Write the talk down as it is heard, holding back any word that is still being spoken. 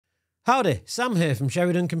Howdy, Sam here from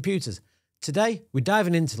Sheridan Computers. Today, we're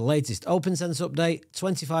diving into the latest OPNsense update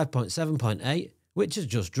 25.7.8, which has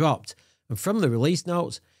just dropped. And from the release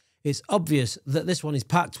notes, it's obvious that this one is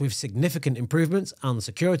packed with significant improvements and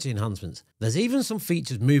security enhancements. There's even some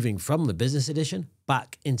features moving from the business edition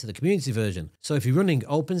back into the community version. So if you're running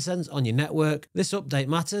OPNsense on your network, this update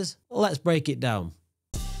matters. Let's break it down.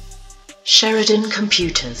 Sheridan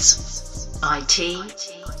Computers.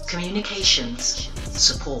 IT, communications,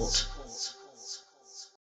 support.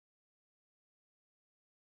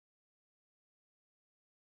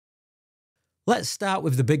 Let's start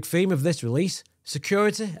with the big theme of this release,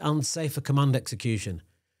 security and safer command execution.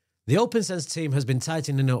 The OPNsense team has been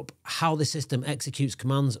tightening up how the system executes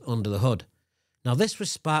commands under the hood. Now this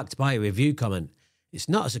was sparked by a review comment. It's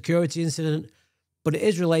not a security incident, but it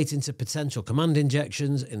is relating to potential command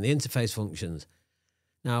injections in the interface functions.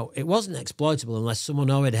 Now, it wasn't exploitable unless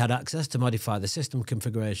someone already had access to modify the system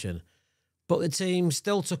configuration, but the team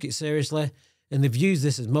still took it seriously and they've used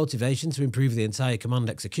this as motivation to improve the entire command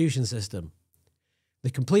execution system. They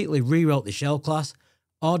completely rewrote the shell class,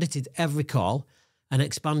 audited every call, and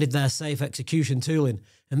expanded their safe execution tooling,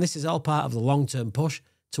 and this is all part of the long-term push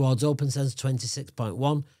towards OPNsense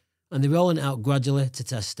 26.1, and they're rolling it out gradually to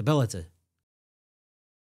test stability.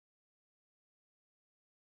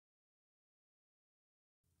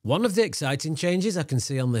 One of the exciting changes I can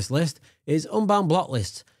see on this list is Unbound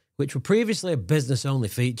Blocklists, which were previously a business-only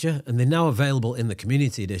feature and they're now available in the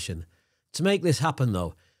Community Edition. To make this happen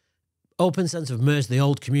though, OPNsense have merged the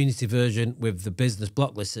old Community version with the Business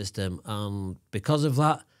Blocklist system, and because of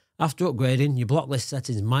that, after upgrading, your blocklist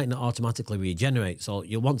settings might not automatically regenerate, so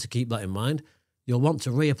you'll want to keep that in mind. You'll want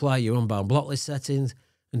to reapply your Unbound Blocklist settings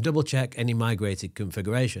and double-check any migrated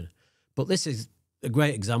configuration. But this is a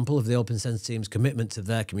great example of the OPNsense team's commitment to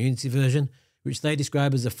their community version, which they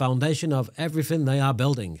describe as the foundation of everything they are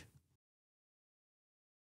building.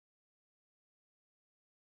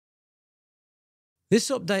 This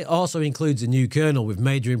update also includes a new kernel with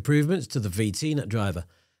major improvements to the vtnet driver.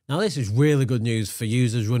 Now this is really good news for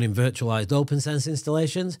users running virtualized OPNsense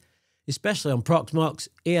installations, especially on Proxmox,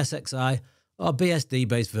 ESXi or BSD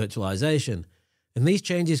based virtualization. And these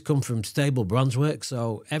changes come from stable branchwork,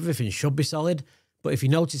 so everything should be solid. But if you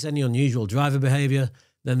notice any unusual driver behavior,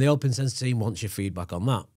 then the OPNsense team wants your feedback on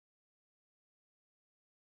that.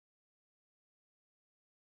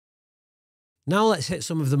 Now let's hit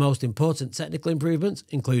some of the most important technical improvements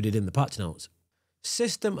included in the patch notes.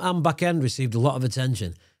 System and backend received a lot of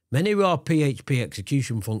attention. Many raw PHP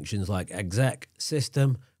execution functions like exec,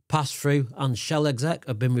 system, pass-through and shell exec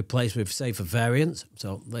have been replaced with safer variants,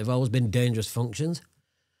 so they've always been dangerous functions.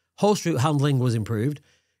 Host root handling was improved.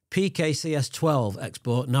 PKCS12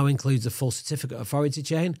 export now includes a full certificate authority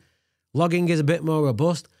chain. Logging is a bit more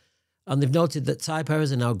robust, and they've noted that type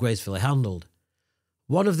errors are now gracefully handled.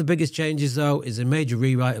 One of the biggest changes, though, is a major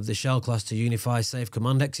rewrite of the shell class to unify safe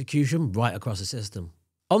command execution right across the system.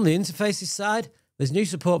 On the interfaces side, there's new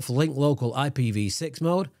support for linked local IPv6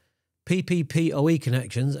 mode. PPPoE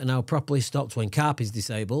connections are now properly stopped when CARP is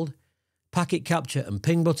disabled. Packet capture and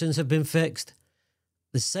ping buttons have been fixed.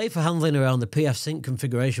 There's safer handling around the pfsync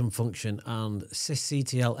configuration function, and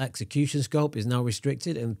sysctl execution scope is now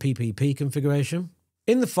restricted in PPP configuration.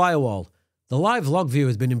 In the firewall, the live log view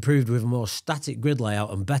has been improved with a more static grid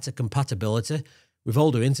layout and better compatibility with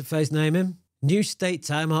older interface naming. New state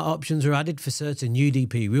timeout options are added for certain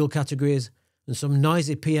UDP rule categories, and some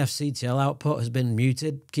noisy pfctl output has been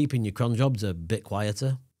muted, keeping your cron jobs a bit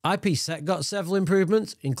quieter. IPsec got several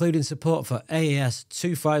improvements, including support for AES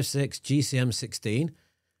 256 GCM16,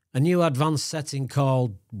 a new advanced setting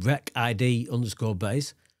called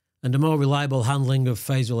recid_base, and a more reliable handling of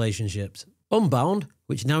phase relationships. Unbound,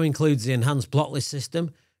 which now includes the enhanced blocklist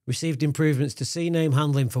system, received improvements to CNAME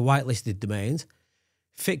handling for whitelisted domains,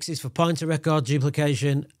 fixes for pointer record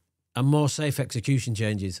duplication, and more safe execution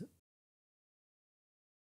changes.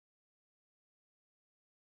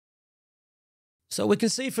 So we can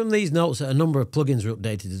see from these notes that a number of plugins are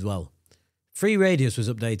updated as well. FreeRadius was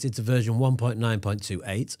updated to version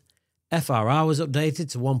 1.9.28, FRR was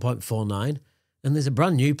updated to 1.49, and there's a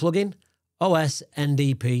brand new plugin, OS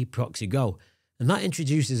NDP Proxy Go, and that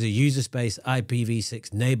introduces a user space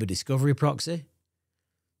IPv6 neighbor discovery proxy.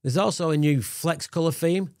 There's also a new Flex Color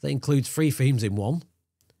theme that includes 3 themes in one.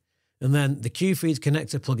 And then the QFeeds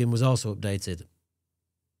connector plugin was also updated.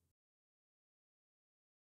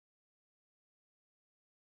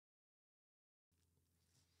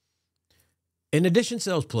 In addition to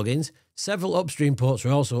those plugins, several upstream ports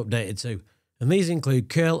were also updated too, and these include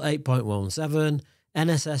curl 8.17,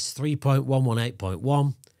 NSS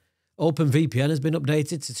 3.118.1, OpenVPN has been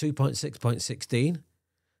updated to 2.6.16,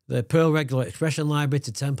 The Perl regular expression library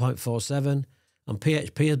to 10.47 and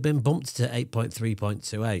PHP has been bumped to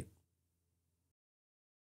 8.3.28.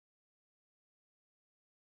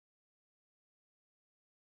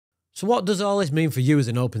 So what does all this mean for you as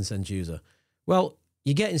an OPNsense user? Well,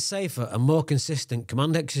 you're getting safer and more consistent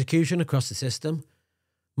command execution across the system.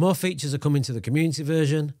 More features are coming to the community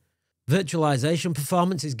version. Virtualization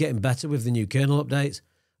performance is getting better with the new kernel updates.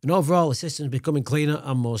 And overall, the system is becoming cleaner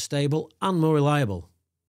and more stable and more reliable.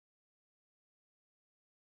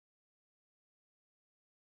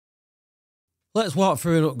 Let's walk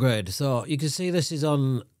through an upgrade. So you can see this is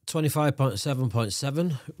on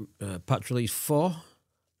 25.7.7, patch release 4.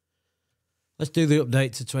 Let's do the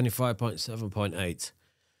update to 25.7.8.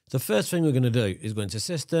 The first thing we're going to do is go into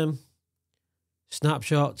System,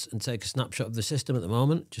 Snapshots, and take a snapshot of the system at the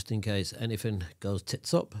moment, just in case anything goes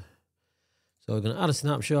tits up. So we're going to add a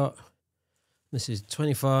snapshot. This is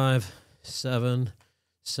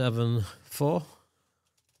 25.7.7.4.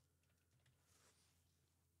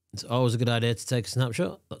 It's always a good idea to take a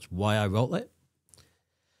snapshot. That's why I wrote it.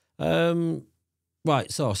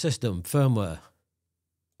 Right, so system, firmware,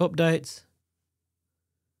 updates.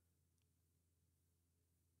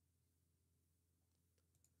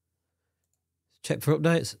 Check for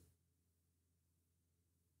updates.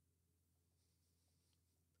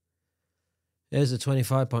 Here's the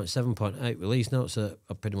 25.7.8 release notes that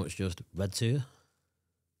I pretty much just read to you.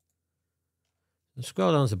 And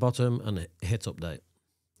scroll down to the bottom and hit update.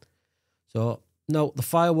 So, note the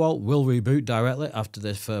firewall will reboot directly after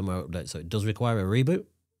this firmware update, so it does require a reboot.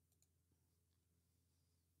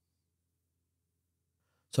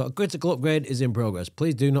 So a critical upgrade is in progress.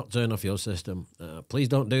 Please do not turn off your system. Please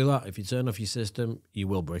don't do that. If you turn off your system, you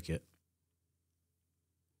will brick it.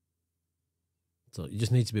 So you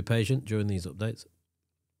just need to be patient during these updates.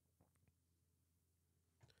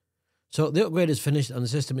 So the upgrade is finished and the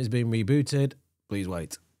system is being rebooted. Please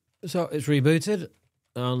wait. So it's rebooted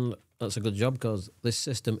and that's a good job because this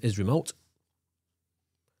system is remote.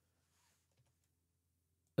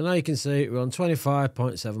 And now you can see we're on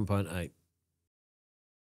 25.7.8.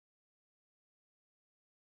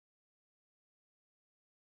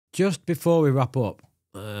 Just before we wrap up,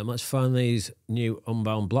 let's find these new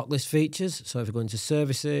Unbound Blocklist features. So if we go into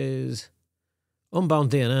Services,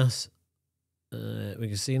 Unbound DNS, we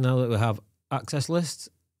can see now that we have access lists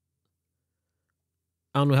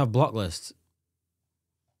and we have block lists.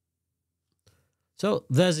 So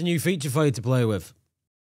there's a new feature for you to play with.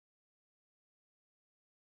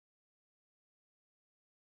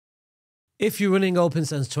 If you're running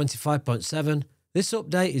OPNsense 25.7, this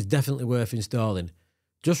update is definitely worth installing.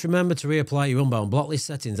 Just remember to reapply your Unbound Blocklist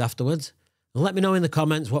settings afterwards, and let me know in the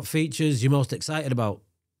comments what features you're most excited about,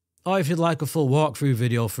 or if you'd like a full walkthrough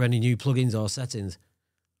video for any new plugins or settings.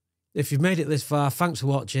 If you've made it this far, thanks for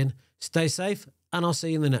watching, stay safe, and I'll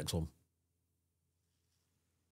see you in the next one.